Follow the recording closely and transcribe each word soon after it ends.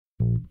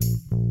Welcome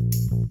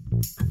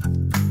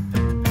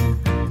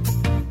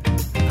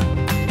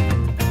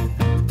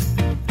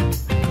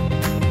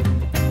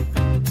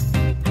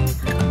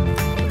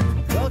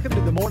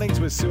to the Mornings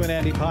with Sue and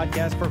Andy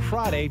podcast for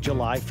Friday,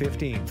 July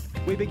 15th.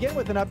 We begin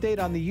with an update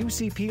on the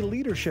UCP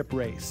leadership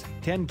race.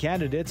 10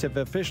 candidates have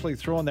officially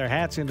thrown their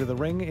hats into the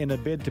ring in a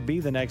bid to be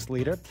the next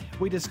leader.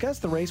 We discuss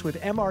the race with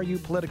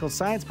MRU political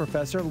science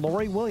professor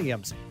Lori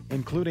Williams,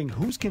 including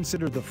who's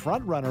considered the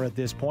front runner at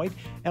this point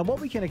and what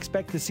we can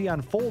expect to see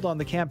unfold on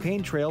the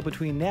campaign trail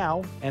between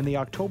now and the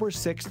October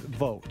 6th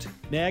vote.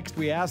 Next,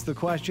 we ask the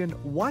question,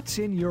 what's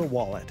in your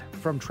wallet?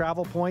 From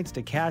travel points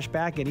to cash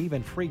back and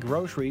even free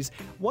groceries,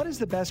 what is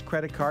the best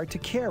credit card to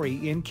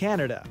carry in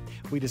Canada?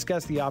 We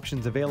discuss the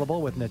options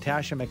available with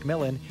Natasha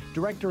McMillan,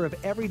 Director of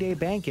Everyday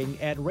Banking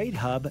at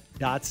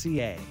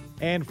ratehub.ca.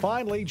 And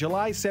finally,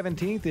 July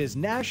 17th is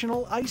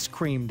National Ice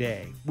Cream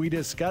Day. We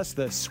discuss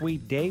the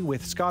sweet day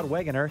with Scott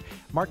Wegener,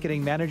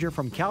 Marketing Manager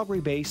from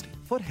Calgary-based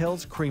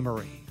Foothills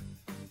Creamery.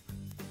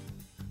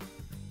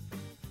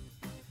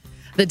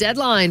 The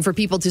deadline for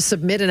people to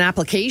submit an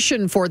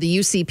application for the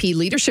UCP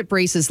leadership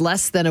race is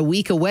less than a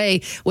week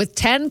away. With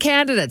 10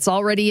 candidates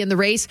already in the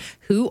race,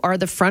 who are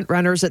the front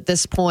runners at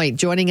this point?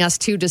 Joining us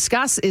to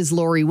discuss is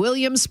Lori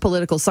Williams,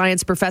 political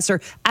science professor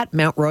at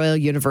Mount Royal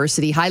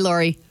University. Hi,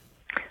 Lori.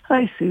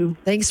 Hi, Sue.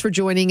 Thanks for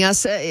joining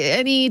us.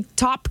 Any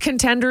top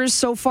contenders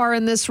so far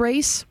in this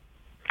race?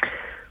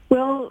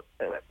 Well,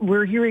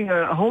 we're hearing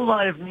a whole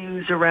lot of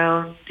news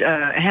around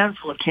a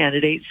handful of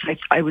candidates.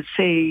 I would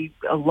say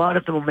a lot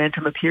of the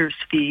momentum appears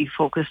to be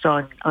focused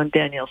on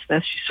Danielle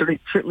Smith. She's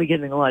certainly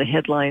getting a lot of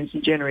headlines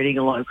and generating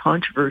a lot of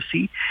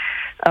controversy.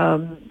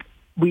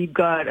 We've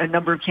got a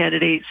number of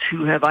candidates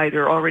who have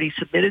either already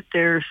submitted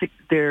their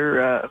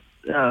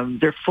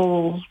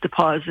full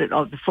deposit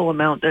of the full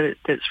amount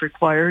that's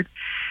required,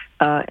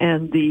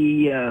 and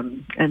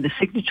the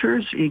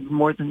signatures, even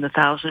more than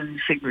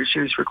 1,000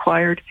 signatures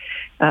required.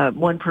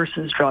 One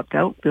person's dropped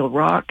out, Bill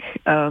Rock,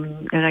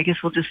 and I guess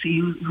we'll just see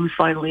who's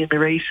finally in the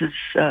race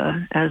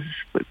as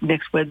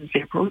next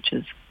Wednesday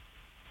approaches.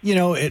 You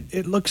know,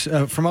 it looks,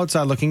 from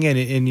outside looking in,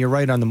 and you're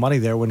right on the money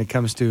there when it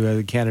comes to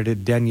the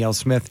candidate Danielle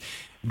Smith.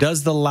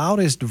 Does the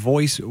loudest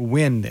voice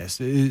win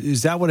this?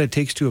 Is that what it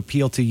takes to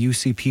appeal to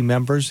UCP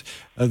members,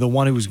 the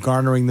one who's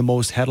garnering the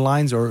most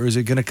headlines, or is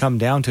it going to come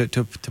down to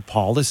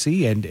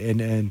policy and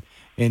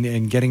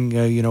getting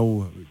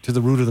to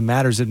the root of the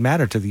matters that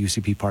matter to the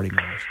UCP party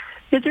members?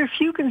 Yeah, there are a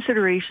few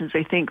considerations,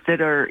 I think, that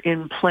are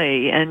in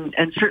play, and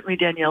certainly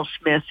Danielle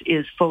Smith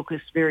is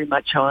focused very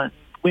much on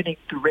winning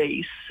the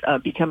race,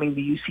 becoming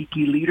the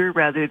UCP leader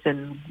rather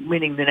than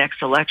winning the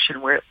next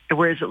election,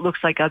 whereas it looks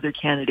like other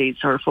candidates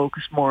are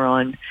focused more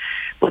on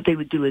what they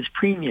would do as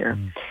premier.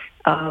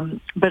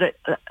 And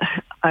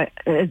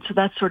so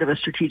that's sort of a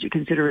strategic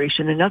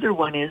consideration. Another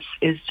one is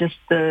just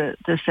the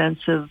sense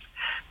of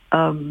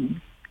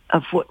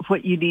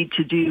what you need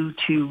to do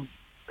to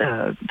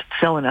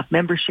sell enough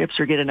memberships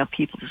or get enough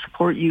people to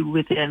support you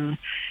within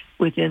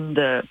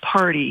the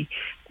party.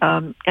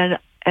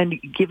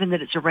 And given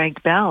that it's a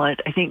ranked ballot,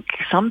 I think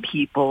some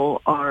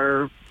people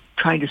are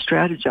trying to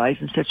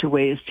strategize in such a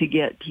way as to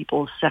get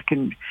people's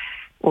second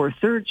or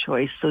third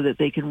choice so that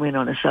they can win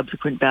on a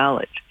subsequent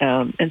ballot.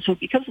 And so it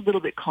becomes a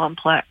little bit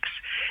complex.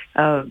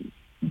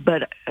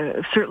 But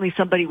certainly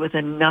somebody with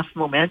enough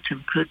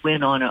momentum could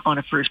win on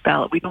a first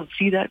ballot. We don't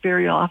see that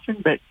very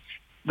often, but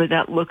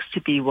that looks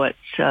to be what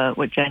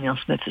Danielle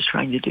Smith is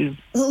trying to do.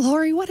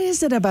 Lori, what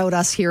is it about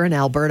us here in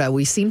Alberta?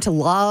 We seem to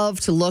love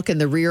to look in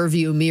the rear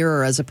view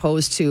mirror as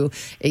opposed to,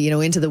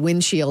 into the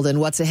windshield and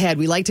what's ahead.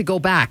 We like to go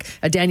back.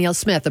 A Danielle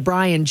Smith, a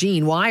Brian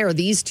Jean. Why are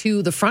these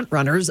two the front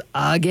runners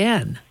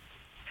again?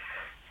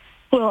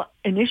 Well,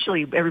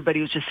 initially, everybody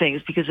was just saying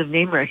it's because of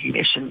name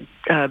recognition.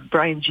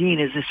 Brian Jean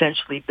has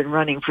essentially been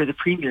running for the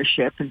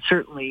premiership and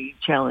certainly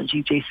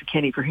challenging Jason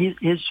Kenney for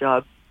his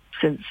job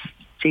since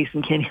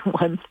Jason Kenney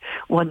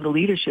won the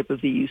leadership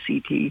of the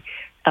UCP.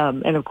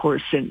 And of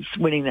course, since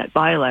winning that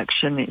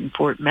by-election in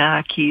Fort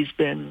Mac, he's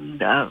been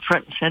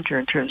front and center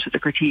in terms of the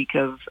critique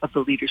of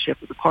the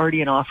leadership of the party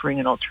and offering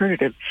an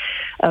alternative.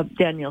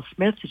 Danielle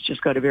Smith has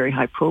just got a very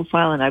high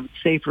profile, and I would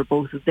say for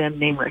both of them,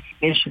 name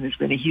recognition has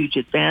been a huge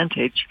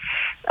advantage.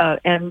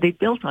 And they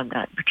built on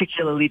that.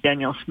 Particularly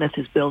Danielle Smith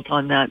has built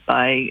on that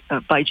by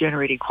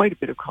generating quite a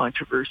bit of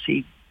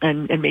controversy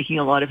and making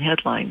a lot of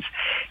headlines,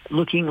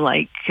 looking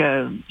like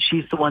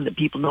she's the one that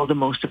people know the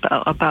most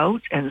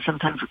about, and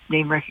sometimes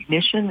name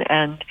recognition,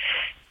 and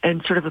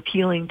sort of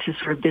appealing to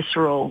sort of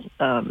visceral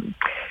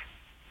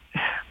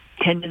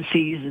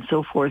tendencies and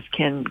so forth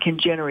can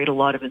generate a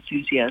lot of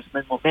enthusiasm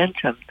and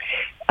momentum.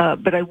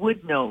 But I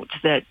would note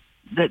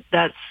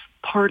that's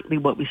partly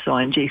what we saw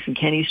in Jason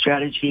Kenney's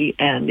strategy,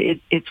 and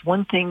it's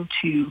one thing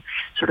to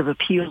sort of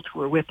appeal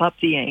to or whip up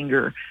the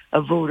anger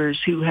of voters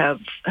who have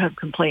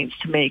complaints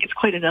to make. It's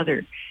quite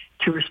another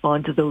to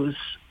respond to those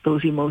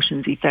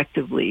emotions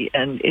effectively,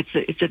 and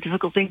it's a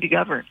difficult thing to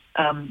govern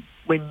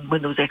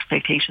when those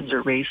expectations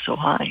are raised so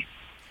high.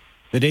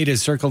 The date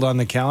is circled on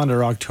the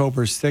calendar,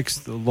 October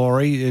 6th,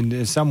 Lori.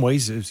 In some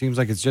ways, it seems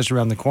like it's just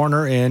around the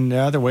corner. In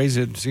other ways,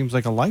 it seems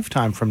like a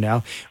lifetime from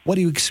now. What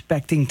are you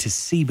expecting to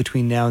see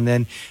between now and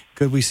then?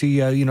 Could we see,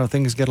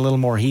 things get a little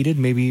more heated,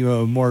 maybe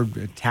more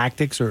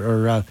tactics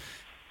or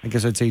I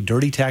guess I'd say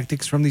dirty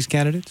tactics from these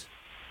candidates?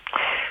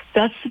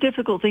 That's the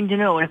difficult thing to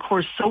know. And of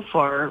course, so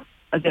far,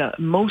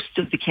 most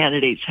of the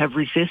candidates have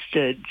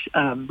resisted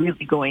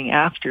really going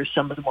after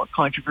some of the more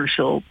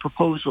controversial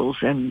proposals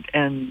and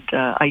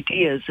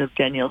ideas of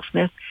Danielle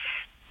Smith,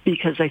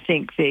 because I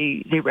think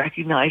they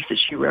recognize that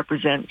she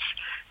represents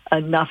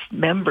enough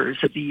members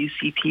of the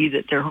UCP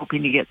that they're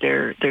hoping to get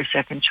their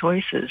second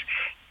choices.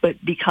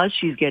 But because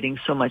she's getting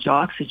so much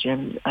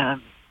oxygen,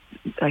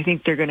 I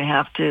think they're going to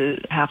have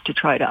to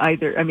try to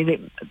either. I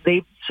mean,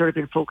 they've sort of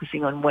been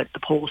focusing on what the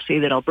polls say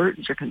that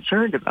Albertans are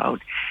concerned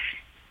about.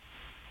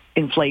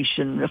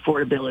 Inflation,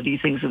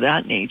 affordability, things of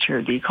that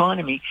nature, the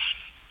economy,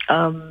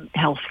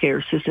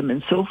 healthcare system,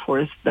 and so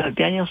forth.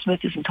 Danielle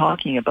Smith isn't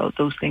talking about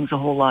those things a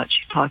whole lot.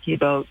 She's talking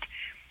about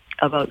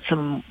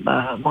some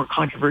more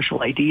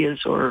controversial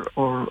ideas or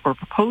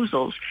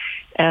proposals,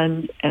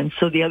 and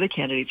so the other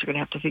candidates are going to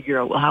have to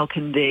figure out, well, how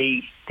can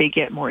they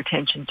get more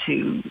attention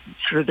to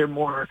sort of their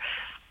more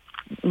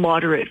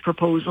moderate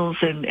proposals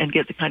and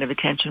get the kind of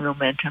attention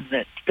momentum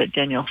that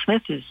Danielle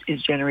Smith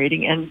is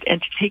generating, and to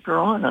take her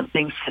on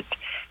things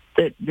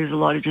that there's a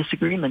lot of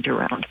disagreement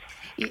around.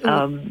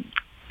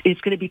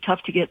 It's going to be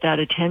tough to get that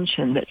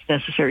attention that's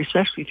necessary,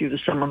 especially through the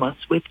summer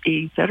months with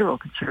a federal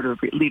Conservative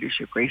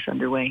leadership race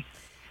underway.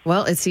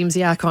 Well, it seems,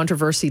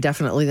 controversy,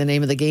 definitely the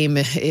name of the game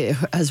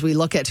as we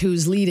look at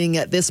who's leading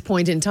at this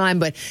point in time.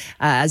 But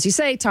as you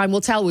say, time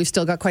will tell. We've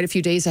still got quite a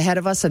few days ahead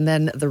of us and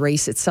then the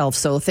race itself.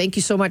 So thank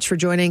you so much for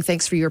joining.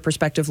 Thanks for your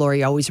perspective,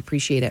 Lori. Always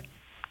appreciate it.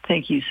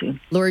 Thank you, Sue.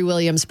 Lori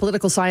Williams,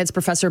 political science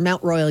professor,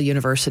 Mount Royal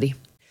University.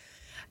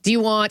 Do you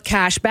want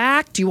cash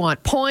back? Do you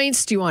want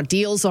points? Do you want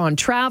deals on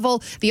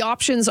travel? The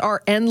options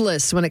are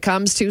endless when it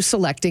comes to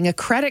selecting a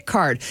credit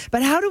card.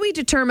 But how do we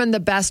determine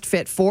the best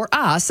fit for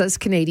us as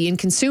Canadian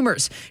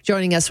consumers?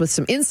 Joining us with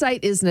some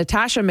insight is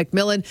Natasha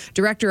McMillan,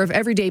 Director of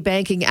Everyday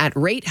Banking at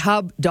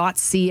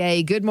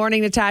ratehub.ca. Good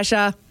morning,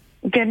 Natasha.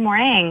 Good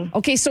morning.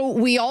 Okay, so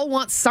we all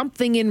want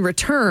something in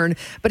return,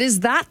 but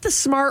is that the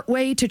smart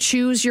way to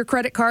choose your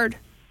credit card?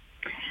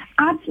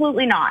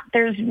 Absolutely not.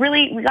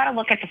 We got to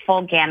look at the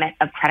full gamut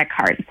of credit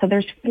cards. So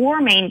there's 4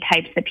 main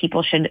types that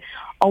people should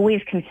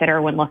always consider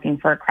when looking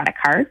for a credit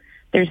card.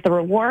 There's the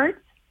rewards,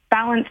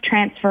 balance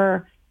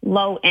transfer,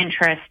 low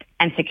interest,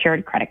 and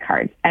secured credit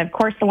cards. And of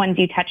course, the ones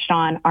you touched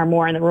on are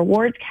more in the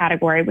rewards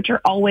category, which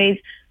are always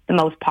the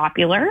most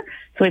popular.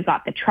 So we've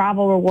got the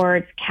travel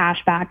rewards,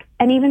 cashback,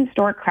 and even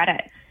store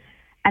credit.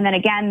 And then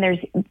again, there's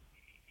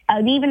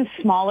an even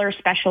smaller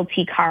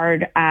specialty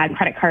credit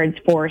cards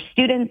for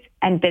students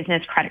and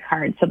business credit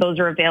cards. So those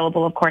are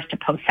available, of course, to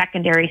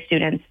post-secondary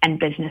students and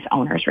business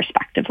owners,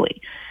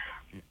 respectively.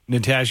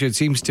 Natasha, it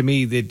seems to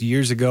me that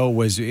years ago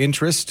was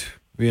interest.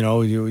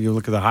 You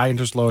look at the high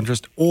interest, low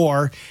interest,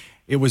 or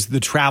it was the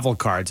travel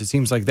cards. It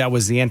seems like that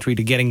was the entry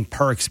to getting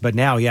perks. But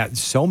now,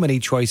 so many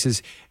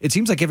choices. It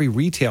seems like every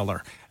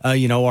retailer,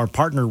 our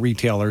partner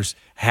retailers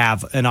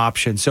have an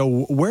option.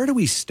 So where do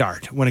we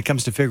start when it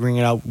comes to figuring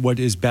out what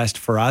is best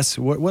for us?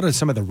 What are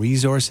some of the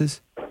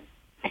resources?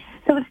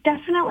 So it's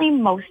definitely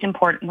most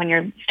important when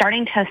you're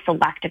starting to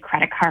select a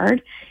credit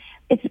card.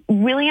 It's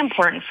really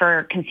important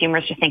for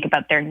consumers to think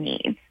about their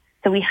needs.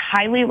 So we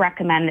highly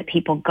recommend that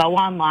people go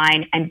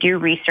online and do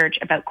research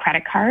about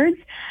credit cards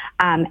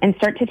and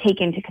start to take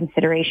into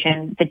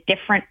consideration the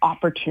different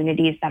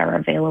opportunities that are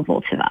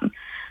available to them.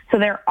 So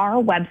there are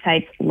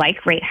websites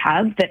like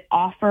RateHub that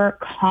offer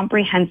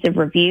comprehensive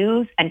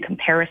reviews and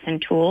comparison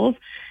tools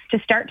to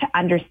start to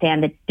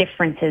understand the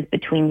differences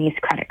between these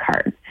credit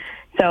cards.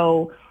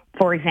 So,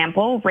 for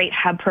example,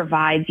 RateHub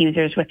provides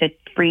users with a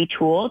free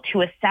tool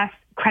to assess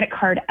credit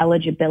card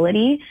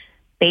eligibility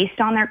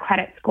based on their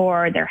credit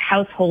score, their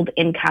household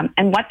income,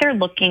 and what they're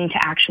looking to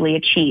actually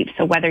achieve.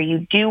 So whether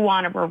you do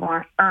want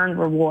to earn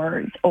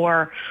rewards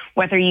or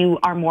whether you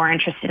are more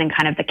interested in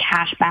kind of the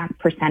cashback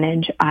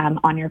percentage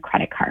on your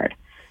credit card.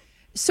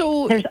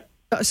 So,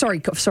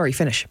 sorry,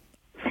 finish.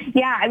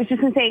 Yeah, I was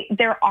just going to say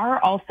there are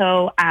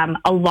also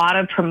a lot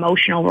of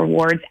promotional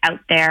rewards out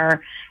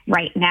there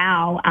right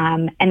now,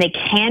 and they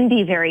can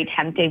be very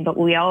tempting, but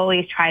we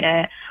always try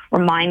to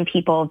remind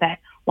people that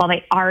while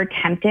they are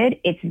tempted,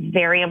 it's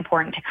very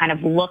important to kind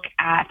of look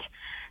at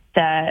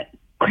the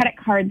credit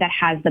card that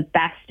has the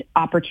best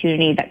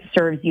opportunity that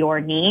serves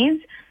your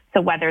needs. So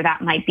whether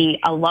that might be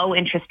a low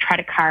interest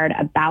credit card,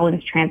 a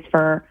balance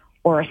transfer,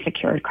 or a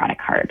secured credit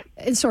card.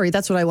 And sorry,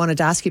 that's what I wanted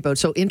to ask you about.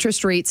 So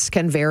interest rates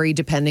can vary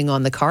depending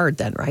on the card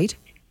then, right?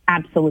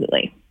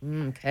 Absolutely.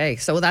 Okay.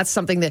 So that's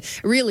something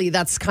that really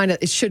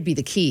it should be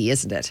the key,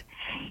 isn't it?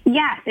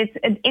 Yes,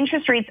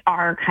 interest rates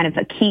are kind of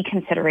a key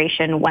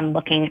consideration when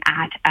looking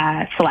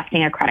at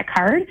selecting a credit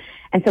card.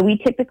 And so we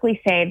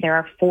typically say there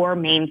are 4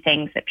 main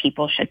things that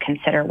people should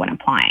consider when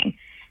applying.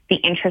 The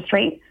interest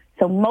rate.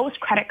 So most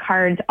credit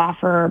cards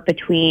offer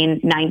between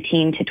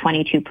 19 to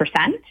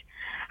 22%.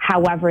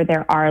 However,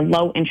 there are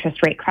low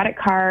interest rate credit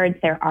cards,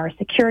 there are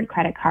secured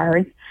credit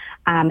cards,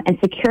 and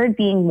secured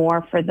being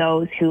more for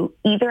those who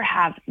either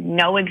have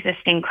no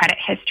existing credit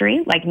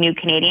history, like new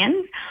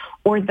Canadians,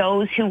 or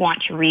those who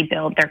want to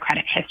rebuild their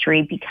credit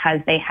history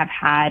because they have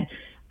had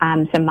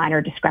some minor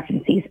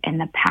discrepancies in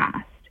the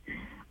past.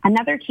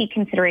 Another key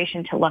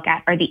consideration to look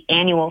at are the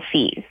annual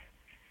fees.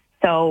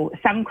 So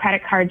some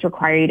credit cards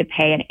require you to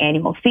pay an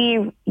annual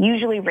fee,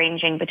 usually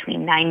ranging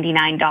between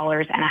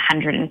 $99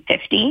 and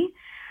 $150.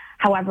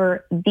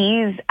 However,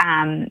 these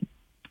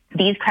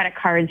credit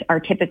cards are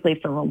typically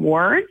for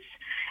rewards,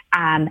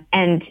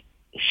 and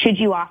should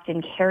you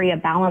often carry a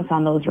balance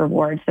on those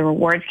rewards, the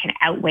rewards can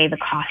outweigh the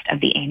cost of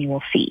the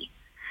annual fee.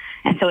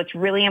 And so it's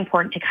really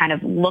important to kind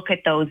of look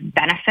at those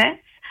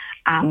benefits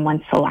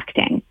when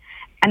selecting.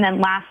 And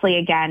then lastly,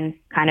 again,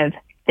 kind of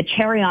the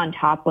cherry on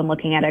top when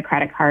looking at a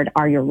credit card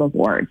are your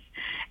rewards.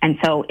 And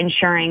so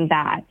ensuring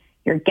that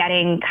you're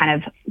getting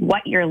kind of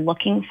what you're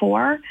looking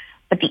for,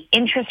 but the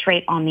interest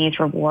rate on these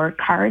reward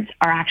cards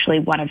are actually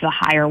one of the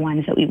higher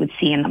ones that we would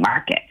see in the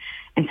market.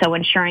 And so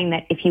ensuring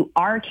that if you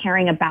are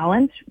carrying a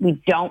balance,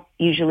 we don't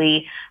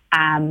usually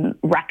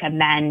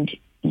recommend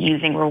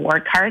using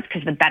reward cards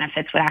because the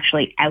benefits would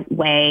actually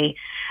outweigh,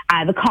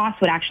 the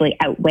cost would actually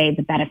outweigh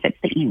the benefits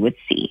that you would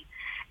see.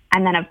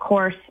 And then, of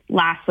course,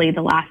 lastly,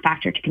 the last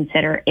factor to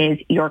consider is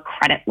your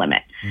credit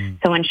limit.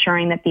 So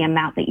ensuring that the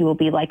amount that you will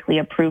be likely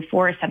approved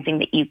for is something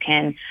that you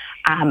can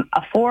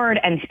afford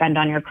and spend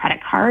on your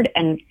credit card,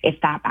 and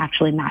if that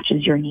actually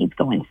matches your needs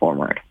going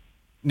forward.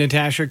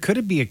 Natasha, could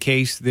it be a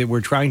case that we're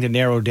trying to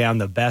narrow down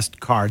the best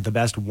card, the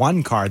best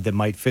one card that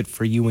might fit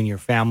for you and your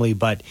family,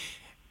 but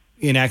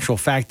in actual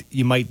fact,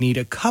 you might need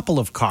a couple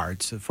of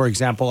cards? For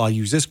example, I'll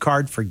use this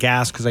card for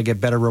gas because I get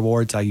better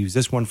rewards. I'll use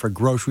this one for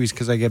groceries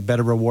because I get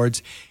better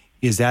rewards.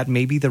 Is that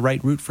maybe the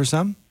right route for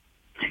some?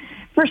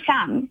 For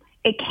some,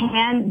 it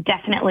can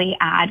definitely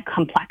add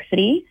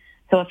complexity.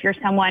 So if you're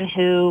someone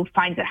who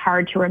finds it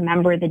hard to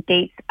remember the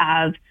dates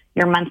of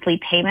your monthly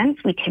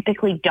payments, we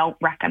typically don't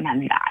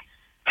recommend that.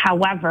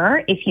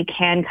 However, if you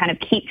can kind of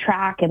keep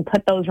track and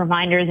put those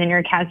reminders in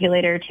your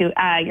calculator to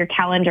your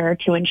calendar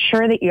to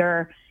ensure that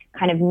you're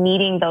kind of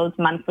meeting those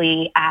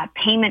monthly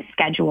payment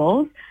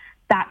schedules,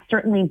 that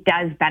certainly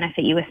does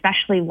benefit you,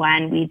 especially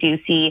when we do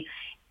see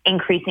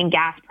increasing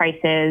gas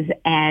prices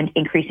and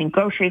increasing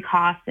grocery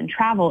costs and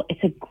travel.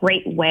 It's a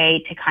great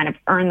way to kind of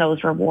earn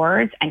those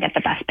rewards and get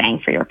the best bang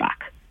for your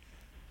buck.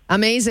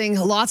 Amazing.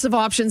 Lots of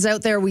options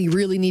out there. We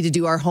really need to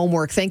do our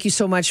homework. Thank you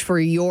so much for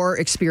your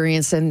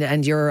experience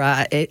and your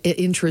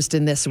interest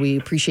in this. We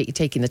appreciate you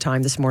taking the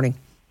time this morning.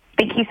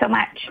 Thank you so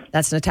much.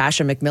 That's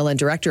Natasha McMillan,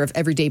 Director of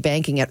Everyday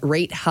Banking at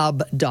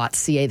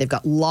ratehub.ca. They've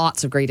got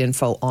lots of great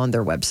info on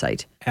their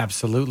website.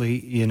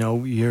 Absolutely. You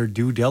know, your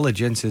due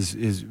diligence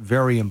is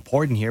very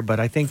important here.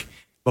 But I think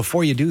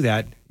before you do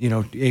that, you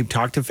know,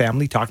 talk to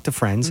family, talk to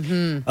friends.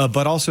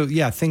 But also,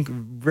 think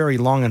very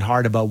long and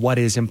hard about what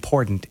is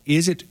important.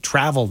 Is it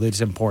travel that's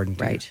important?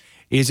 Right.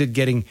 Is it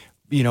getting,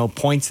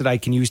 points that I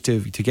can use to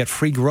get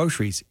free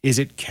groceries? Is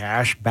it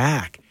cash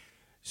back?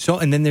 So,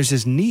 and then there's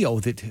this Neo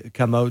that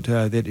come out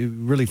that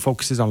really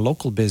focuses on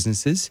local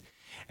businesses,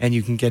 and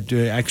you can get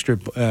extra,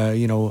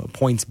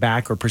 points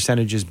back or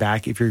percentages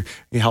back if you're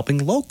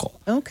helping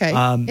local. Okay.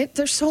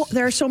 There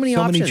are so many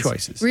options. So many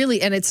choices.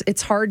 Really, and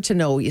it's hard to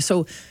know.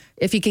 So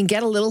if you can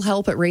get a little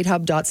help at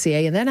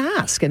ratehub.ca and then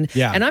ask. And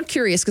I'm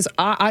curious because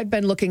I've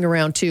been looking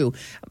around too.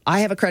 I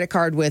have a credit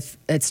card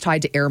it's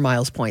tied to Air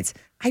Miles points.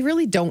 I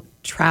really don't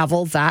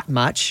travel that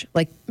much,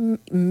 like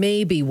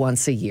maybe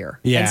once a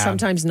year. Yeah. And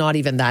sometimes not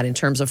even that in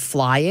terms of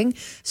flying.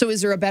 So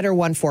is there a better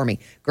one for me?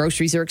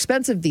 Groceries are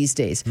expensive these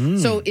days.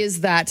 So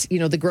is that,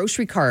 the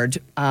grocery card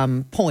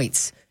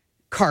points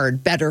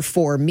card better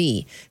for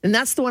me? And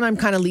that's the one I'm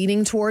kind of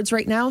leaning towards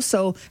right now.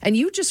 So, and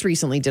you just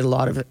recently did a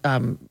lot of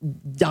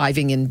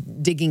diving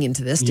and digging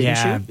into this,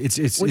 didn't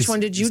you? Which one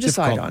did you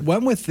decide on?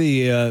 Went with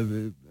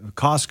the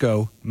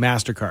Costco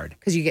MasterCard.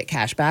 Because you get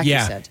cash back, you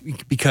said.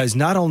 Because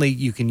not only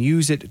you can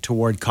use it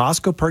toward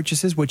Costco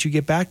purchases, what you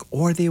get back,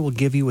 or they will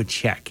give you a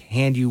check,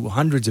 hand you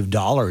hundreds of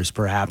dollars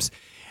perhaps.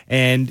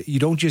 And you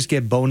don't just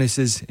get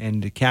bonuses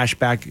and cash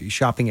back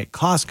shopping at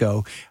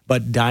Costco,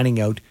 but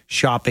dining out,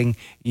 shopping.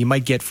 You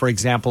might get, for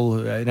example,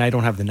 and I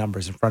don't have the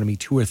numbers in front of me,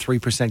 2 or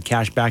 3%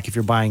 cash back if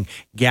you're buying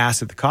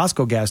gas at the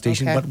Costco gas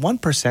station, but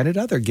 1% at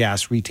other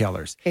gas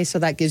retailers. Okay, so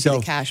that gives you the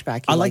cash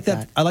back. I like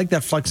that. I like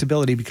that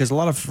flexibility because a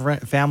lot of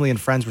family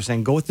and friends were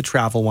saying, go with the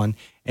travel one.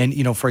 And,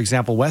 for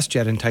example,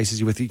 WestJet entices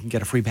you with, you can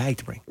get a free bag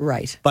to bring.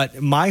 Right.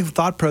 But my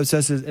thought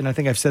process is, and I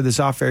think I've said this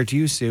off air to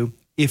you, Sue,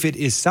 if it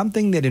is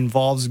something that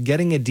involves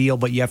getting a deal,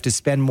 but you have to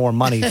spend more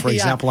money, for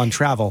example, on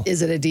travel.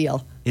 Is it a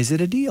deal? Is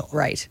it a deal?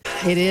 Right.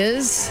 It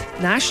is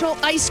National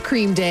Ice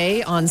Cream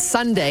Day on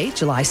Sunday,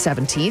 July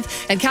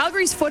 17th. And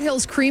Calgary's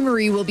Foothills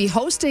Creamery will be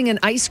hosting an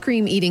ice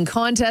cream eating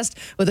contest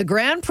with a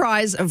grand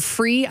prize of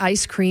free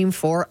ice cream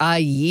for a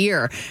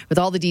year. With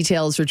all the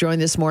details, we're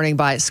joined this morning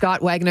by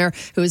Scott Wagner,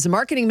 who is the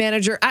marketing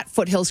manager at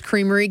Foothills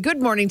Creamery.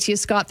 Good morning to you,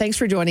 Scott. Thanks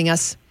for joining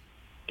us.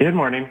 Good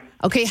morning.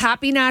 Okay,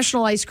 happy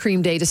National Ice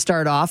Cream Day to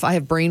start off. I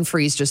have brain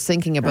freeze just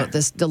thinking about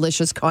this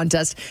delicious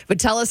contest, but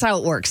tell us how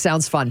it works.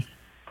 Sounds fun.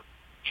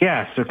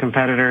 Yeah, so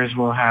competitors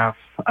will have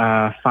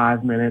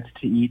 5 minutes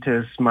to eat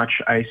as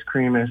much ice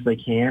cream as they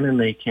can, and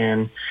they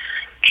can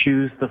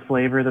choose the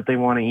flavor that they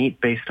want to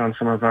eat based on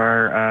some of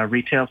our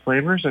retail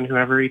flavors, and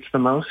whoever eats the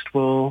most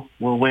will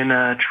win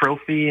a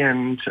trophy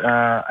and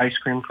ice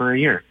cream for a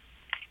year.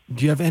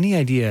 Do you have any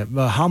idea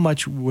how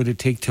much would it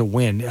take to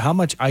win? How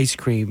much ice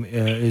cream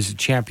is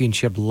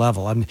championship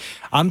level?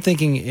 I'm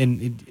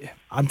thinking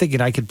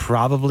I could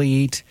probably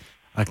eat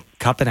a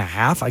cup and a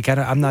half.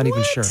 I'm not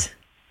even sure.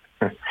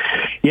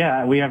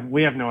 Yeah, we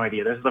have no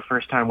idea. This is the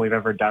first time we've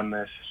ever done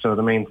this. So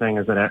the main thing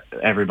is that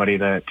everybody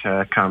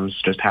that comes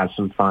just has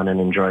some fun and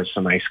enjoys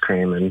some ice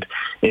cream. And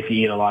if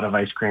you eat a lot of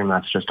ice cream,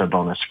 that's just a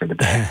bonus for the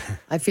day.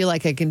 I feel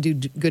like I can do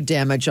good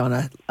damage on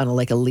a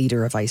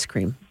liter of ice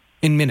cream.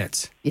 In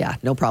minutes. Yeah,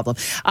 no problem.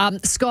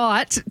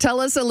 Scott,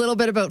 tell us a little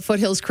bit about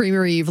Foothills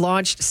Creamery. You've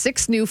launched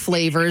 6 new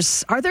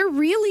flavors. Are there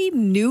really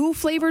new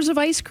flavors of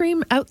ice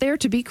cream out there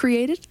to be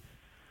created?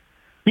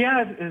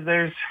 Yeah,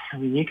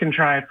 you can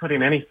try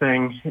putting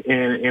anything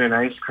in an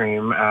ice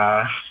cream.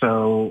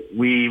 So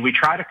we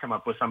try to come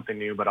up with something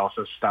new, but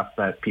also stuff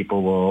that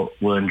people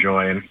will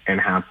enjoy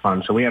and have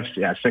fun. So we have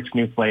 6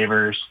 new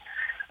flavors.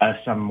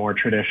 Some more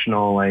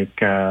traditional, like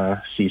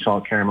sea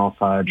salt caramel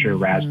fudge or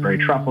raspberry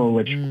truffle,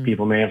 which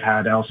people may have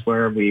had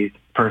elsewhere. We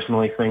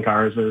personally think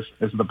ours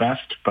is the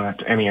best,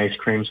 but any ice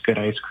cream's good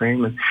ice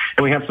cream. And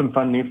we have some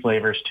fun new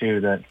flavors,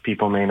 too, that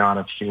people may not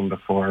have seen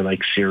before,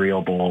 like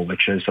cereal bowl,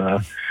 which is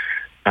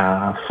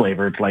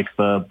flavored like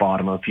the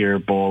bottom of your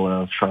bowl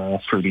of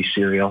fruity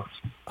cereal.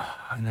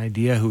 An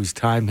idea whose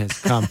time has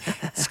come.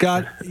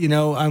 Scott,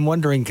 I'm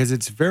wondering, because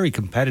it's very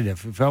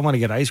competitive. If I want to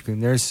get ice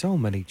cream, there's so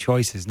many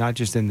choices, not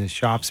just in the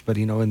shops, but,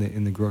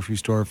 in the grocery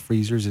store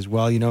freezers as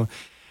well.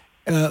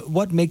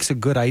 What makes a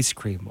good ice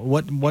cream?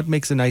 What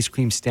makes an ice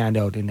cream stand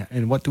out,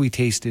 and what do we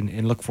taste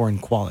and look for in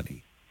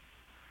quality?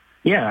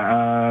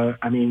 Yeah,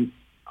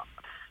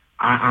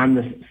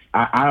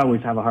 I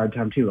always have a hard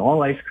time too.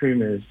 All ice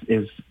cream is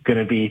going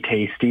to be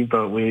tasty,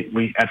 but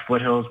we at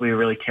Foothills we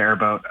really care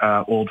about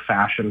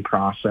old-fashioned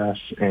process,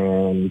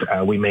 and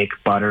we make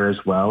butter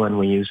as well, and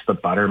we use the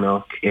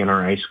buttermilk in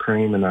our ice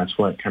cream, and that's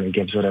what kind of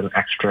gives it an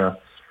extra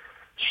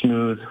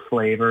smooth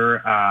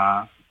flavor.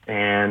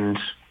 And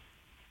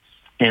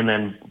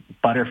then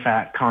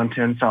butterfat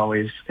content's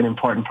always an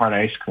important part of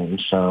ice cream.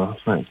 So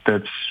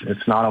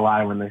it's not a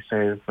lie when they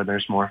say when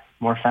there's more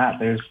fat,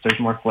 there's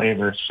more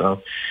flavor.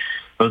 So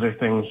those are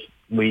things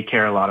we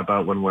care a lot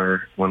about when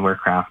we're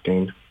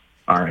crafting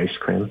our ice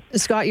cream.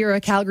 Scott, you're a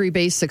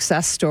Calgary-based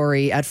success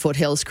story at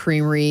Foothills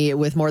Creamery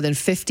with more than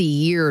 50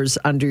 years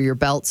under your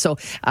belt. So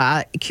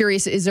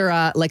curious, is there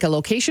a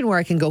location where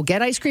I can go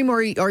get ice cream,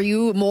 or are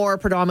you more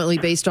predominantly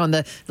based on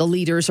the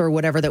liters or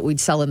whatever that we'd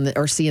sell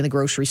or see in the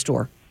grocery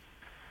store?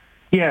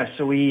 Yeah,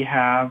 so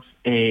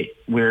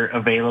we're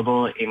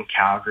available in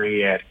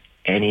Calgary at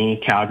any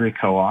Calgary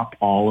Co-op.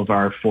 All of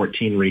our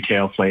 14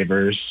 retail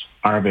flavors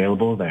are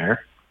available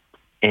there.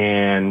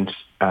 And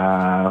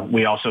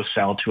we also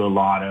sell to a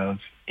lot of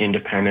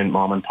independent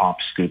mom and pop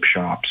scoop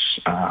shops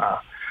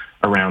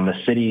around the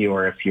city,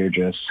 or if you're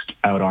just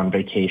out on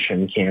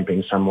vacation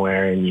camping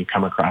somewhere and you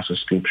come across a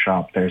scoop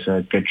shop, there's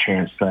a good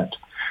chance that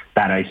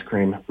ice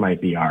cream might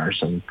be ours.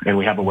 And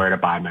we have a where to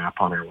buy map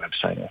on our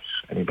website if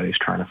anybody's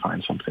trying to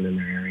find something in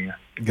their area.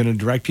 I'm going to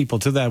direct people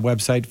to that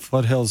website,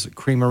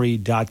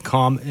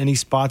 foothillscreamery.com. Any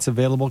spots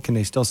available? Can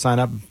they still sign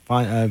up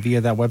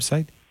via that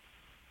website?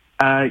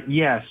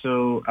 Yeah,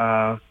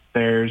 so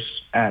there's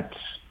at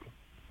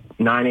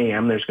 9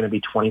 a.m. there's going to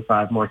be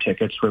 25 more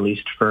tickets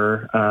released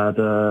for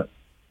the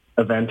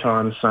event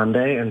on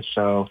Sunday, and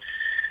so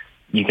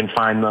you can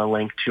find the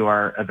link to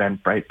our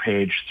Eventbrite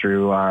page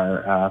through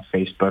our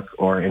Facebook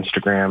or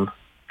Instagram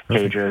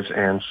pages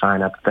and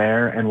sign up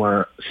there. And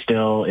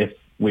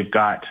we've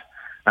got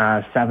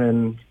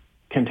 7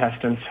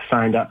 contestants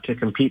signed up to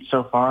compete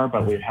so far,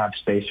 but we have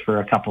space for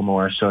a couple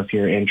more. So if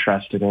you're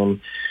interested in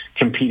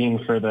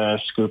competing for the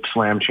Scoop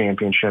Slam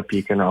Championship,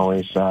 you can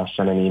always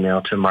send an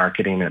email to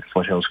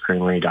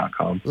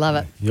marketing@foothillscreamery.com. Love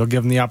it. You'll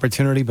give them the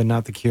opportunity, but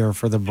not the cure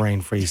for the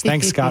brain freeze.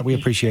 Thanks, Scott. We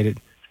appreciate it.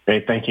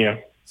 Great. Thank you.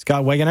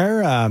 Scott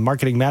Wegener,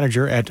 marketing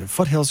manager at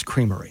Foothills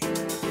Creamery.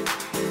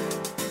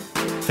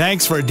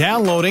 Thanks for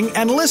downloading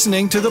and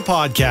listening to the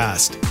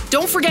podcast.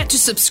 Don't forget to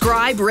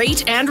subscribe,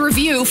 rate, and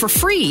review for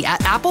free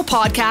at Apple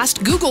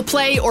Podcast, Google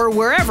Play, or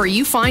wherever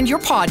you find your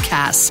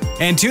podcasts.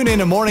 And tune in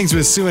to Mornings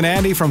with Sue and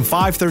Andy from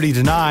 5:30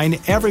 to 9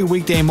 every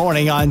weekday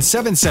morning on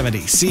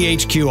 770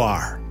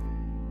 CHQR.